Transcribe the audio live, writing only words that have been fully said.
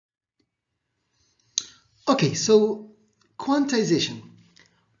Okay, so quantization.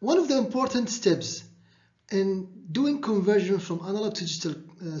 One of the important steps in doing conversion from analog to digital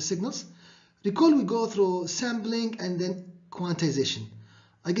signals. Recall we go through sampling and then quantization.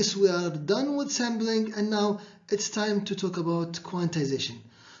 I guess we are done with sampling and now it's time to talk about quantization.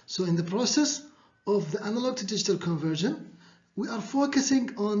 So in the process of the analog to digital conversion, we are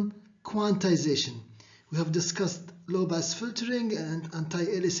focusing on quantization. We have discussed low pass filtering and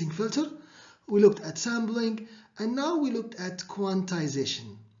anti-aliasing filter. We looked at sampling and now we looked at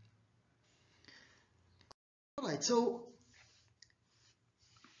quantization. Alright, so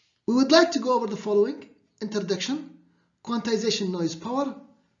we would like to go over the following: introduction, quantization noise power,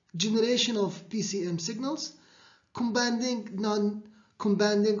 generation of PCM signals, combining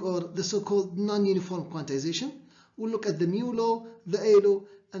or the so-called non-uniform quantization. We'll look at the mu law, the A law,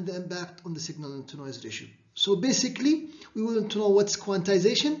 and the impact on the signal to noise ratio. So basically, we want to know what's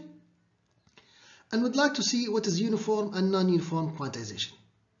quantization, and we'd like to see what is uniform and non-uniform quantization.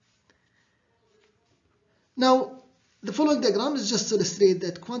 Now, the following diagram is just to illustrate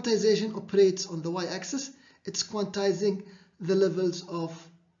that quantization operates on the y-axis. It's quantizing the levels of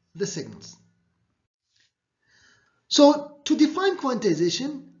the signals. So, to define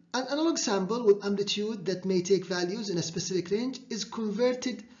quantization, an analog sample with amplitude that may take values in a specific range is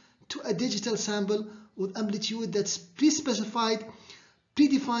converted to a digital sample with amplitude that's pre-specified,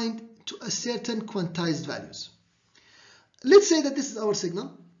 predefined to a certain quantized values. Let's say that this is our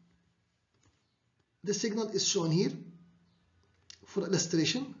signal. The signal is shown here for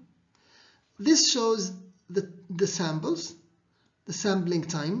illustration. This shows the samples, the sampling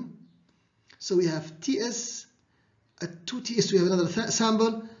time. So we have TS, at 2TS we have another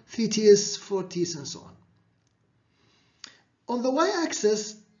sample, 3TS, 4TS, and so on. On the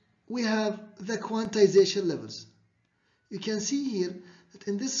y-axis, we have the quantization levels. You can see here that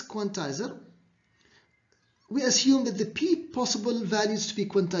in this quantizer, we assume that the P possible values to be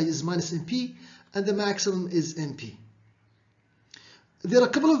quantized is minus NP, and the maximum is NP. There are a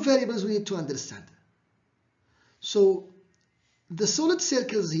couple of variables we need to understand. So the solid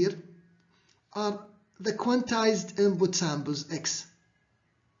circles here are the quantized input samples X.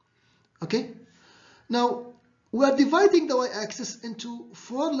 Okay? Now we are dividing the y-axis into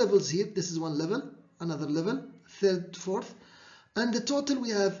 4 levels here. This is one level, another level, third, fourth, and the total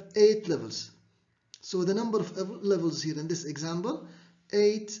we have 8 levels. So the number of levels here in this example,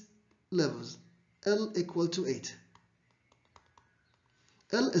 8 levels. L equal to 8.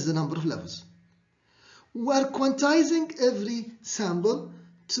 L is the number of levels. We are quantizing every sample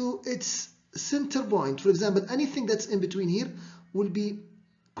to its center point. For example, anything that's in between here will be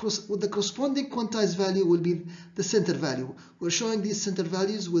with the corresponding quantized value will be the center value. We're showing these center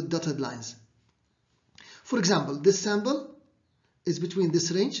values with dotted lines. For example, this sample is between this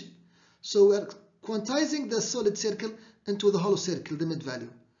range. So we are quantizing the solid circle into the hollow circle, the mid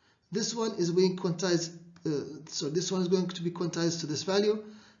value. This one is being quantized, so this one is going to be quantized to this value.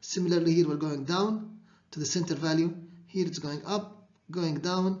 Similarly, here we're going down to the center value. Here it's going up, going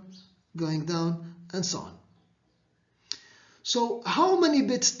down, and so on. So how many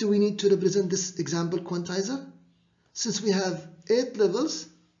bits do we need to represent this example quantizer? Since we have 8 levels,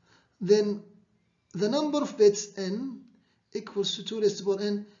 then the number of bits n equals to 2 raised to the power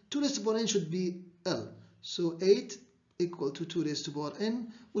n. 2 raised to the power n should be L. So 8 equal to 2 raised to the power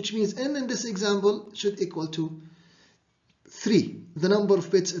n, which means n in this example should equal to 3, the number of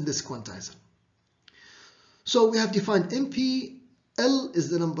bits in this quantizer. So we have defined NP, L is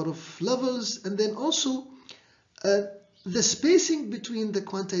the number of levels, and then also the spacing between the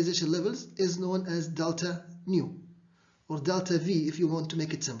quantization levels is known as delta nu, or delta V if you want to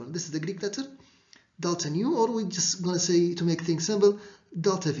make it simple. This is the Greek letter, delta nu, or we're just going to say, to make things simple,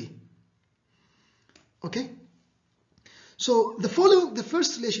 delta V. Okay? So the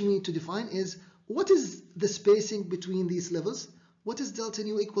first relation we need to define is, what is the spacing between these levels? What is delta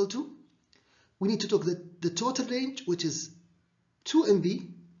nu equal to? We need to talk the total range, which is 2 MB,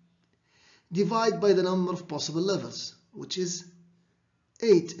 divided by the number of possible levels, which is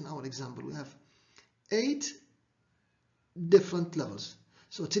 8 in our example. We have 8 different levels.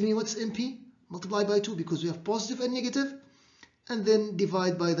 So tell me what's MP, multiply by 2 because we have positive and negative, and then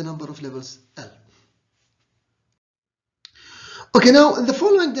divide by the number of levels, L. Okay, now in the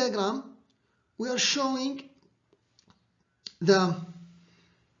following diagram, we are showing the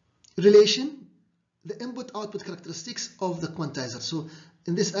relation, the input-output characteristics of the quantizer. So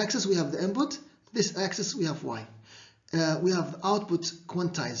in this axis we have the input, this axis we have Y. We have the output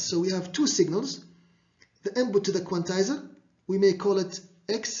quantized. So we have 2 signals. The input to the quantizer, we may call it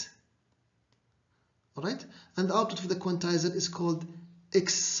X, all right? And the output for the quantizer is called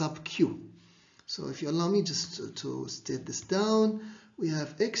X sub Q. So if you allow me just to state this down, we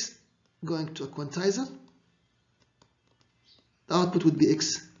have x going to a quantizer. The output would be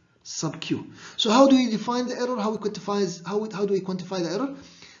x sub q. So how do we define the error? How do we quantify the error?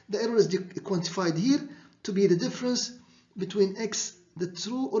 The error is quantified here to be the difference between x, the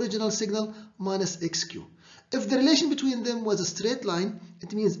true original signal, minus xq. If the relation between them was a straight line,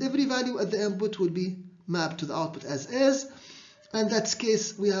 it means every value at the input will be mapped to the output as is. And in that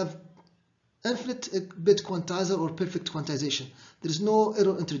case, we have infinite bit quantizer or perfect quantization. There is no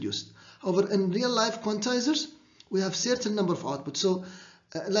error introduced. However, in real life quantizers, we have certain number of outputs. So,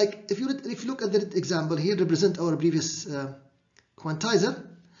 like if you look at the example here, represent our previous quantizer,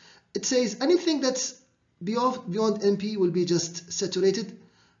 it says anything that's beyond NP will be just saturated,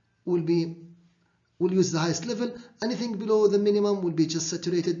 will use the highest level. Anything below the minimum will be just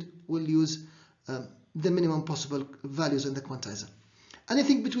saturated, will use the minimum possible values in the quantizer.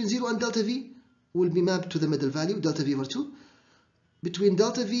 Anything between 0 and delta V will be mapped to the middle value, delta V over 2. Between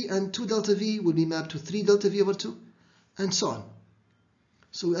delta V and 2 delta V will be mapped to 3 delta V over 2, and so on.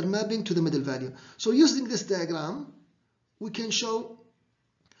 So we are mapping to the middle value. So using this diagram, we can show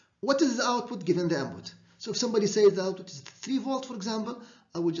what is the output given the input. So if somebody says the output is 3 volt, for example,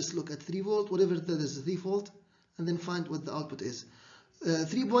 I will just look at 3 volt, whatever that is 3 volt, and then find what the output is.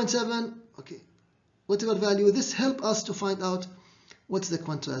 3.7, okay, whatever value. This helps us to find out what's the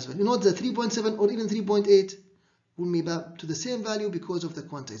quantized value. You know, the 3.7 or even 3.8 will be mapped to the same value because of the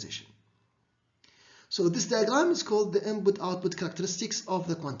quantization. So this diagram is called the input-output characteristics of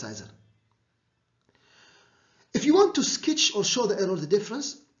the quantizer. If you want to sketch or show the error, the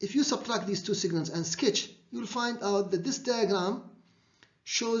difference, if you subtract these two signals and sketch, you'll find out that this diagram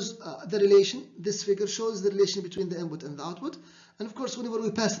shows the relation. This figure shows the relation between the input and the output. And of course, whenever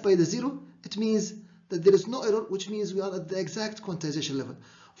we pass by the 0, it means that there is no error, which means we are at the exact quantization level.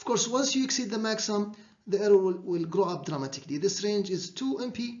 Of course, once you exceed the maximum, the error will grow up dramatically. This range is 2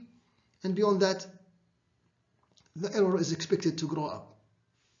 MP, and beyond that, the error is expected to grow up.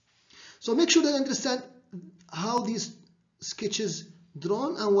 So make sure that you understand how these sketches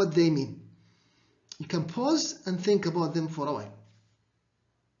drawn and what they mean. You can pause and think about them for a while.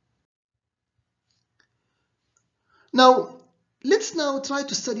 Now, let's try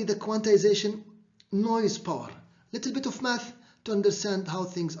to study the quantization noise power. Little bit of math to understand how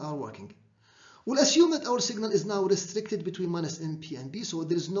things are working. We'll assume that our signal is now restricted between minus NP and B, so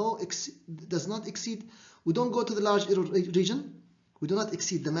there is does not exceed. We don't go to the large error region. We do not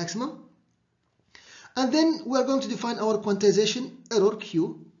exceed the maximum. And then we are going to define our quantization error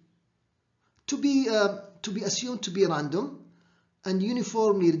Q to be assumed to be random and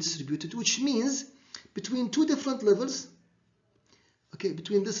uniformly distributed, which means between two different levels, okay,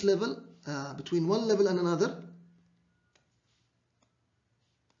 between this level, between one level and another,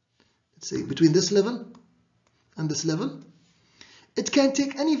 let's say between this level and this level, it can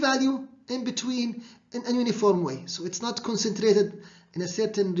take any value in between in a uniform way. So it's not concentrated in a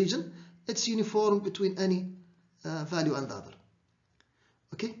certain region, it's uniform between any value and the other.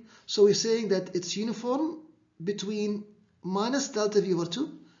 Okay, so we're saying that it's uniform between minus delta V over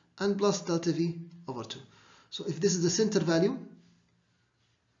 2 and plus delta V over 2. So if this is the center value,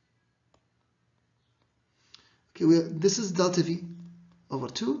 okay, this is delta V over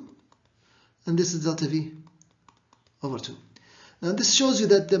 2 and this is delta V over 2. Now this shows you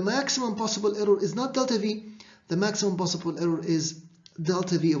that the maximum possible error is not delta V, the maximum possible error is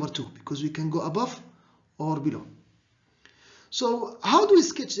delta V over 2, because we can go above or below. So how do we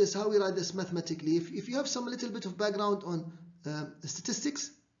sketch this? How we write this mathematically? If you have some little bit of background on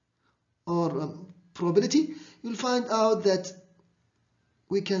statistics or probability, you'll find out that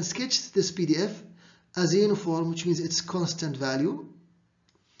we can sketch this PDF as a uniform, which means it's constant value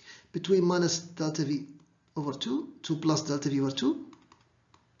between minus delta V over 2 to plus delta V over 2.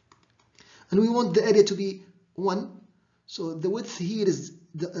 And we want the area to be 1. So the width here is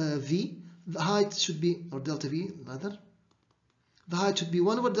the, V. The height should be, or delta V rather. The height should be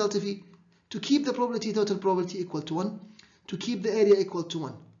 1 over delta V to keep the probability, total probability equal to 1, to keep the area equal to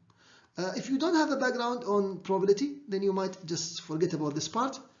 1. If you don't have a background on probability, then you might just forget about this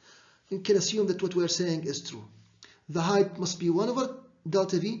part. You can assume that what we're saying is true. The height must be 1 over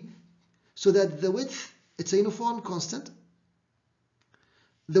delta V, so that the width, it's a uniform constant.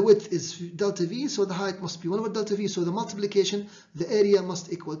 The width is delta V, so the height must be 1 over delta V, so the multiplication, the area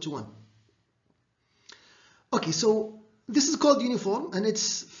must equal to 1. Okay, so this is called uniform, and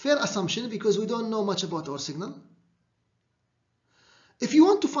it's fair assumption because we don't know much about our signal. If you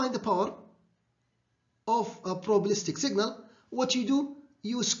want to find the power of a probabilistic signal, what you do,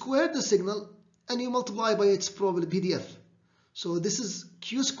 you square the signal and you multiply by its probability PDF. So this is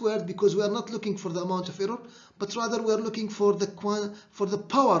Q squared because we are not looking for the amount of error, but rather we are looking for the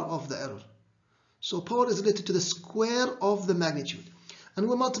power of the error. So power is related to the square of the magnitude. And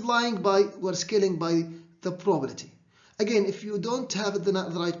we're scaling by the probability. Again, if you don't have the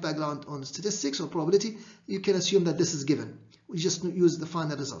right background on statistics or probability, you can assume that this is given. We just use the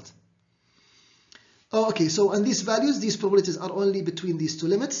final result. Oh, okay, so and these values, these probabilities are only between these two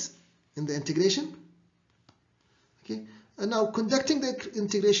limits in the integration. Okay, and now conducting the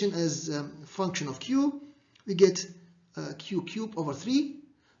integration as a function of q, we get q cubed over 3.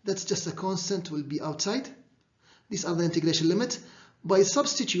 That's just a constant, will be outside. These are the integration limits. By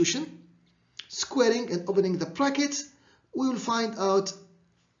substitution, squaring and opening the brackets, we will find out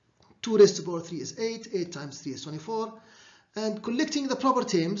 2 raised to the power 3 is 8, 8 times 3 is 24, and collecting the proper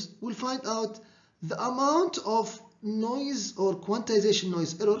terms, we'll find out the amount of noise or quantization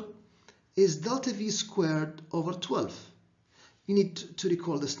noise error is delta V squared over 12. You need to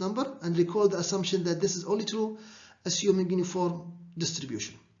recall this number and recall the assumption that this is only true assuming uniform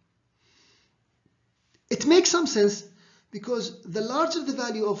distribution. It makes some sense because the larger the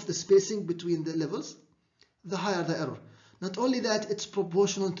value of the spacing between the levels, the higher the error. Not only that, it's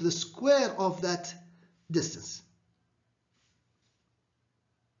proportional to the square of that distance.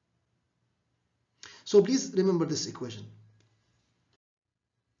 So please remember this equation.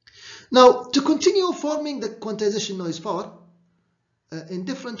 Now, to continue forming the quantization noise power in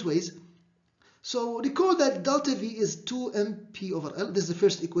different ways, so recall that delta V is 2mp over L. This is the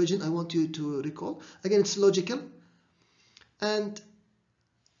first equation I want you to recall. Again, it's logical. And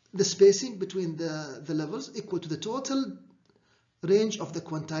the spacing between the levels equal to the total range of the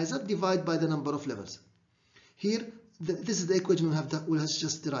quantizer divided by the number of levels. Here, this is the equation we have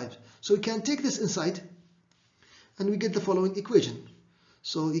just derived. So we can take this inside and we get the following equation.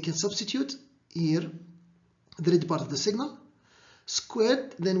 So you can substitute here the red part of the signal.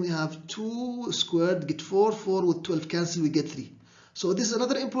 Squared, then we have 2 squared, get 4, 4 with 12 cancel, we get 3. So this is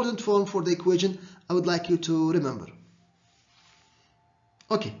another important form for the equation I would like you to remember.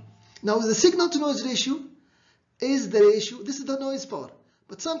 Okay, now the signal to noise ratio is the ratio, this is the noise power,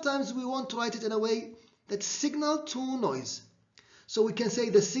 but sometimes we want to write it in a way that's signal to noise. So we can say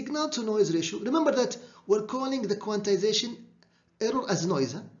the signal to noise ratio, remember that we're calling the quantization error as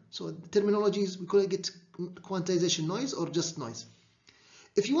noise. So the terminology is, we call it quantization noise or just noise.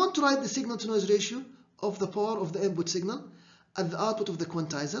 If you want to write the signal to noise ratio of the power of the input signal at the output of the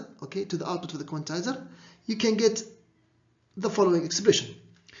quantizer, okay, to the output of the quantizer, you can get the following expression.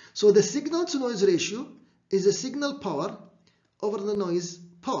 So the signal to noise ratio is the signal power over the noise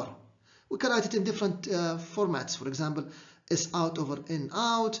power. We can write it in different formats. For example, S out over N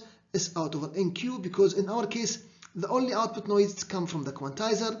out, S out over NQ, because in our case, the only output noise comes from the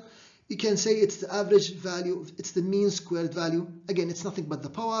quantizer. You can say it's the average value, it's the mean squared value. Again, it's nothing but the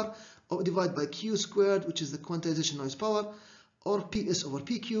power divided by Q squared, which is the quantization noise power, or PS over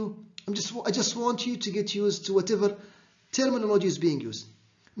PQ. I just want you to get used to whatever terminology is being used.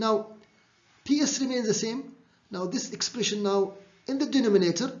 Now, PS remains the same. Now, this expression now in the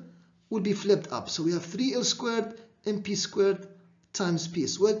denominator will be flipped up. So we have 3L squared MP squared times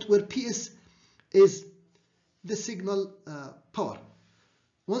PS, where PS is the signal power.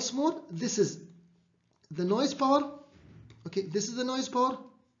 Once more, this is the noise power. Okay, this is the noise power,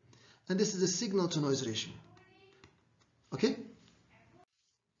 and this is the signal to noise ratio. Okay.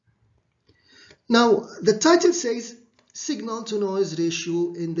 Now, the title says signal to noise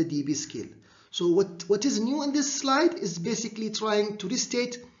ratio in the dB scale. So what is new in this slide is basically trying to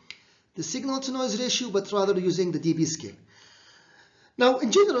restate the signal to noise ratio, but rather using the dB scale. Now,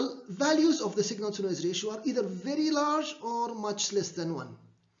 in general, values of the signal to noise ratio are either very large or much less than 1.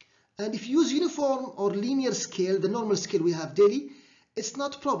 And if you use uniform or linear scale, the normal scale we have daily, it's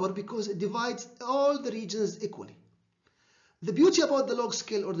not proper because it divides all the regions equally. The beauty about the log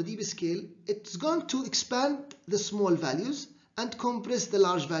scale or the dB scale, it's going to expand the small values and compress the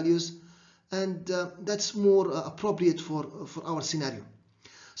large values, and that's more appropriate for our scenario.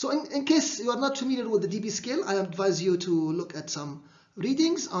 So in case you are not familiar with the dB scale, I advise you to look at some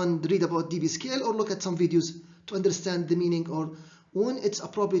readings and read about dB scale, or look at some videos to understand the meaning, or when it's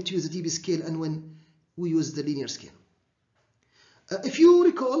appropriate to use the dB scale and when we use the linear scale. If you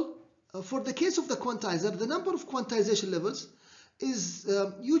recall, for the case of the quantizer, the number of quantization levels is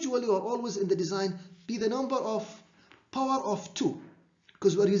usually or always in the design be the number of power of 2,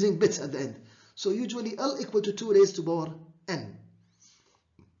 because we're using bits at the end. So usually L equal to 2 raised to power n.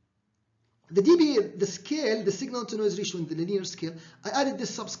 The dB, the scale, the signal to noise ratio in the linear scale, I added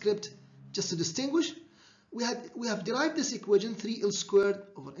this subscript just to distinguish. We have derived this equation 3L squared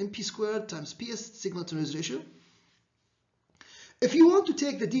over NP squared times PS, signal to noise ratio. If you want to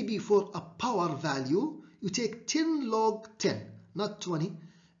take the dB for a power value, you take 10 log 10, not 20.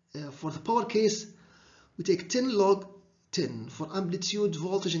 For the power case, we take 10 log 10. For amplitude,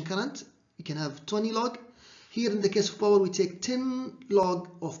 voltage, and current, you can have 20 log. Here in the case of power, we take 10 log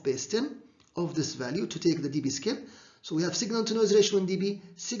of base 10 of this value to take the dB scale. So we have signal to noise ratio in dB,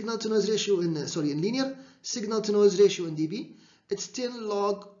 signal to noise ratio in linear, signal to noise ratio in dB. It's 10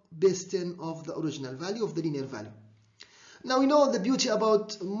 log base 10 of the original value of the linear value. Now we know the beauty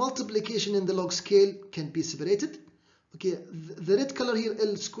about multiplication in the log scale can be separated. Okay, the red color here,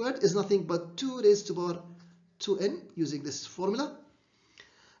 L squared, is nothing but 2 raised to power 2n using this formula.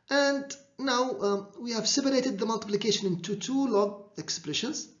 And now we have separated the multiplication into 2 log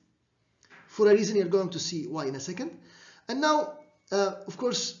expressions. For a reason you're going to see why in a second. And now, of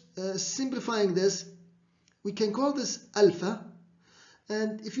course, simplifying this, we can call this alpha.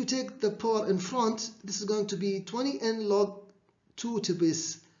 And if you take the power in front, this is going to be 20n log 2 to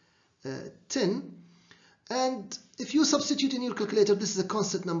base 10. And if you substitute in your calculator, this is a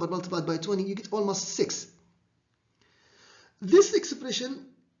constant number multiplied by 20, you get almost 6. This expression,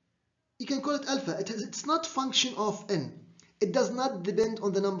 you can call it alpha. It's not function of n. It does not depend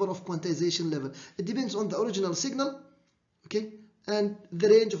on the number of quantization level. It depends on the original signal, okay, and the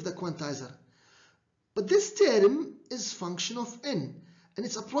range of the quantizer. But this term is function of n, and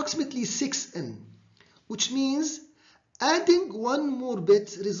it's approximately 6n, which means adding one more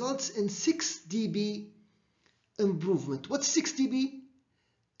bit results in 6 dB improvement. What's 6 dB?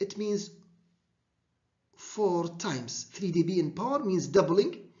 It means 4 times. 3 dB in power means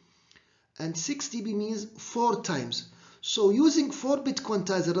doubling, and 6 dB means 4 times. So using 4-bit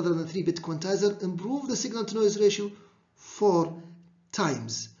quantizer rather than 3-bit quantizer improve the signal to noise ratio 4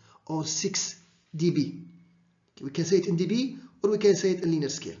 times, or 6 dB. We can say it in dB or we can say it in linear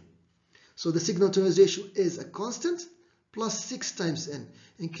scale. So the signal to noise ratio is a constant plus 6 times n.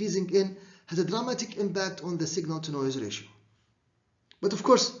 Increasing n has a dramatic impact on the signal to noise ratio. But of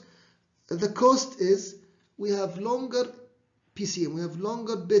course, the cost is we have longer PCM, we have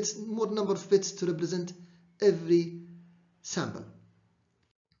longer bits, more number of bits to represent every sample.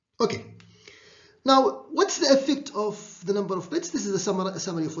 Okay, now what's the effect of the number of bits? This is a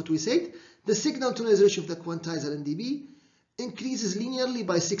summary of what we said. The signal to noise ratio of the quantizer in dB increases linearly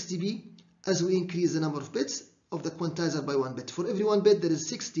by 6 dB as we increase the number of bits of the quantizer by 1 bit. For every 1 bit there is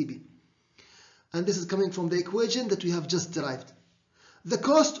 6 dB, and this is coming from the equation that we have just derived. The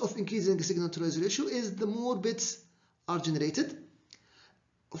cost of increasing the signal to noise ratio is the more bits are generated.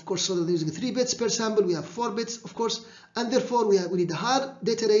 Of course, rather than using 3 bits per sample, we have 4 bits, of course, and therefore we need a higher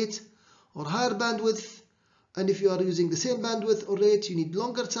data rate or higher bandwidth. And if you are using the same bandwidth or rate, you need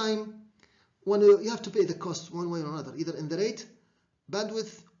longer time. You have to pay the cost one way or another, either in the rate,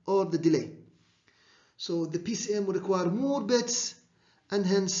 bandwidth, or the delay. So the PCM will require more bits, and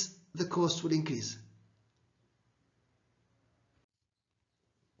hence the cost will increase.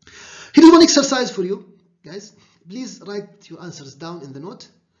 Here is one exercise for you, guys. Please write your answers down in the note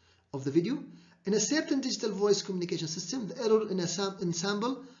of the video. In a certain digital voice communication system, the error in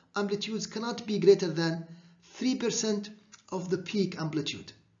sample amplitudes cannot be greater than 3% of the peak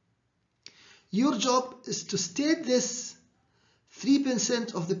amplitude. Your job is to state this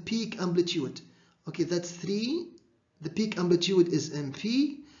 3% of the peak amplitude. Okay, that's 3. The peak amplitude is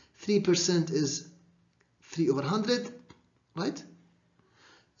MP. 3% is 3 over 100, right?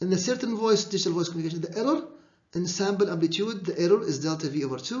 In a certain digital voice communication, the error in sample amplitude, the error is delta V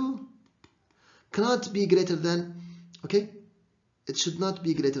over 2. Cannot be greater than, okay? It should not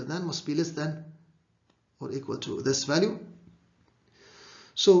be greater than, must be less than or equal to this value.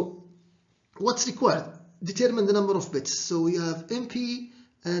 So what's required? Determine the number of bits. So we have MP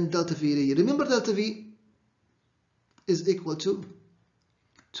and delta V. Remember, delta V is equal to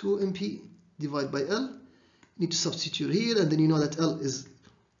 2MP divided by L. You need to substitute here, and then you know that L is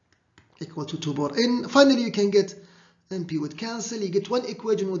equal to 2 power n. Finally, you can get MP would cancel. You get one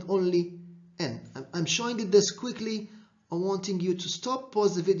equation with only n. I'm showing it this quickly. I'm wanting you to stop,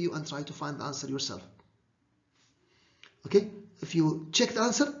 pause the video, and try to find the answer yourself. Okay, if you check the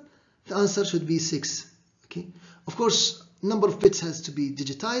answer should be 6. Okay, of course, number of bits has to be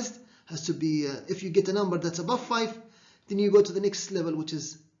digitized, has to be, if you get a number that's above 5, then you go to the next level, which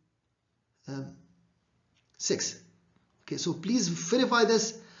is 6. Okay, so please verify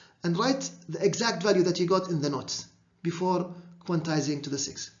this and write the exact value that you got in the notes before quantizing to the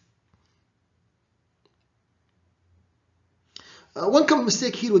 6. One common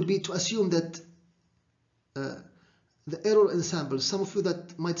mistake here would be to assume that the error in the sample. Some of you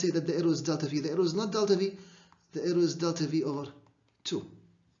that might say that the error is delta V. The error is not delta V. The error is delta V over 2.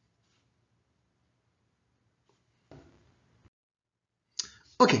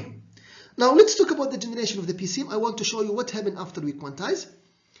 Okay, now let's talk about the generation of the PCM. I want to show you what happened after we quantize.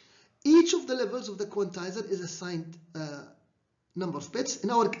 Each of the levels of the quantizer is assigned number of bits.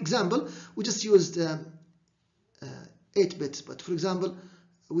 In our example, we just used 8 bits, but for example,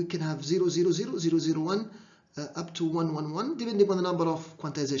 we can have 0, 0, 0, 0, 0, 1, up to 1, 1, 1, depending on the number of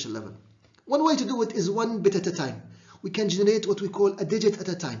quantization level. One way to do it is 1 bit at a time. We can generate what we call a digit at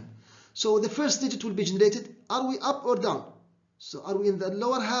a time. So the first digit will be generated. Are we up or down? So are we in the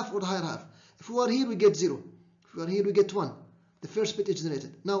lower half or the higher half? If we are here, we get 0. If we are here, we get 1. The first bit is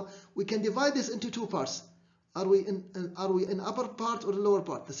generated. Now we can divide this into 2 parts. Are we in upper part or the lower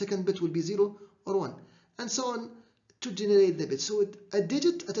part? The second bit will be 0 or 1, and so on to generate the bit. So a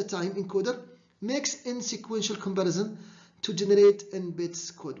digit at a time encoder makes in sequential comparison to generate in bits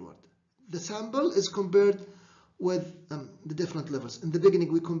code word. The sample is compared with the different levels. In the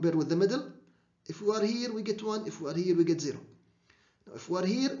beginning, we compare with the middle. If we are here, we get 1. If we are here, we get 0. Now, if we are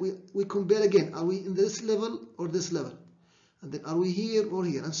here, we compare again. Are we in this level or this level? And then are we here or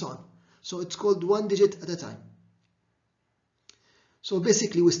here, and so on. So it's called 1 digit at a time. So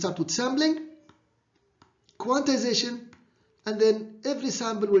basically, we start with sampling, quantization, and then every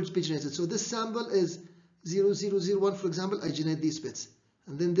sample will be generated. So this sample is 0001, for example. I generate these bits.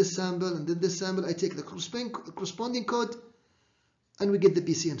 And then this sample, and then this sample. I take the corresponding code, and we get the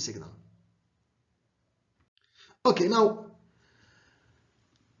PCM signal. Okay, now,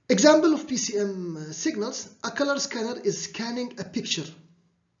 example of PCM signals. A color scanner is scanning a picture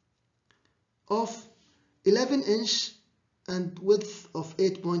of 11-inch and width of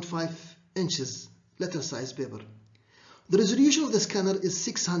 8.5 inches letter size paper. The resolution of the scanner is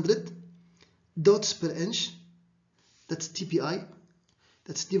 600 dots per inch. That's TPI.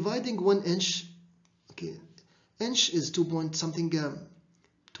 That's dividing 1 inch. Okay, inch is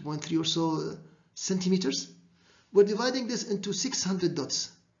 2.3 or so centimeters. We're dividing this into 600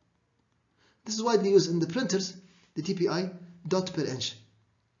 dots. This is widely used in the printers, the TPI, dot per inch.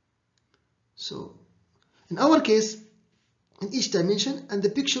 So in our case, in each dimension, and the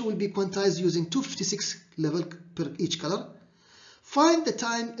picture will be quantized using 256 level per each color. Find the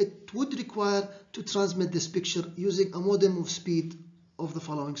time it would require to transmit this picture using a modem of speed of the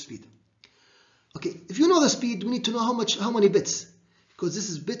following speed. Okay, if you know the speed, we need to know how many bits, because this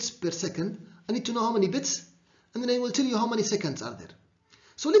is bits per second. I need to know how many bits, and then I will tell you how many seconds are there.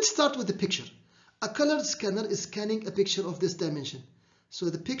 So let's start with the picture. A colored scanner is scanning a picture of this dimension. So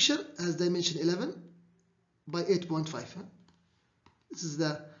the picture has dimension 11 by 8.5. This is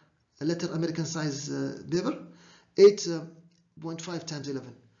the letter American size paper, 8.5 times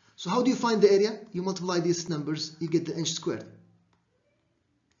 11. So how do you find the area? You multiply these numbers, you get the inch squared.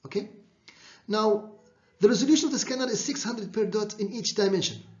 Okay. Now the resolution of the scanner is 600 per dot in each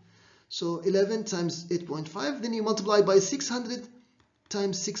dimension. So 11 times 8.5, then you multiply by 600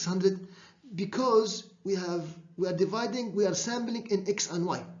 times 600, because we are sampling in X and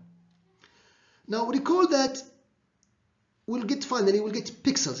Y. Now recall that we'll get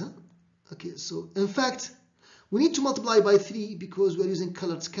pixels. Huh? Okay, so in fact, we need to multiply by 3 because we're using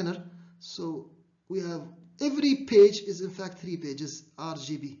colored scanner. So we have every page is in fact 3 pages,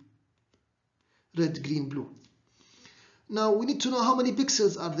 RGB, red, green, blue. Now we need to know how many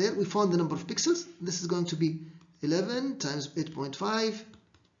pixels are there. We found the number of pixels. This is going to be 11 times 8.5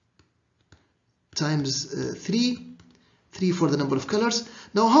 times 3 for the number of colors.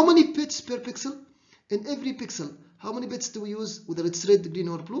 Now how many bits per pixel? In every pixel, how many bits do we use, whether it's red, green,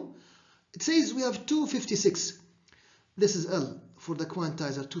 or blue? It says we have 256. This is L for the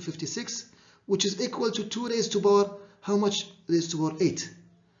quantizer, 256, which is equal to 2 raised to power, how much? Raised to power 8.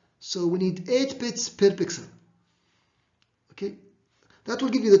 So we need 8 bits per pixel. Okay, that will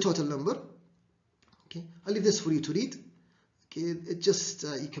give you the total number. Okay, I'll leave this for you to read. Okay, it just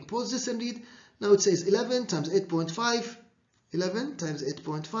you can pause this and read. Now it says 11 times 8.5, 11 times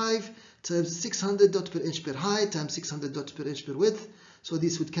 8.5 times 600 dots per inch per height times 600 dots per inch per width. So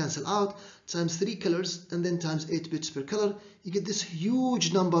these would cancel out, times 3 colors, and then times 8 bits per color. You get this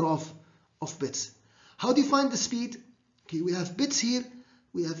huge number of bits. How do you find the speed? Okay, we have bits here,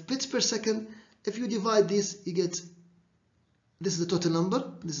 we have bits per second. If you divide this, you get, this is the total number,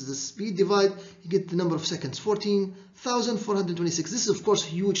 this is the speed, divide, you get the number of seconds, 14,426. This is of course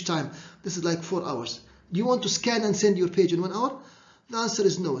huge time. This is like 4 hours. Do you want to scan and send your page in 1 hour? The answer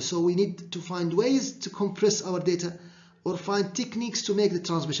is no. So we need to find ways to compress our data or find techniques to make the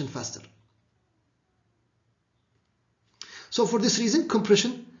transmission faster. So for this reason,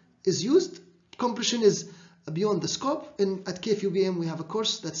 compression is used. Compression is beyond the scope. At KFUBM, we have a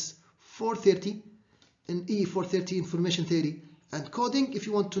course that's 430 in E430 Information Theory and Coding. If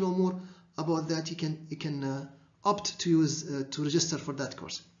you want to know more about that, you can opt to use to register for that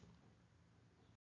course.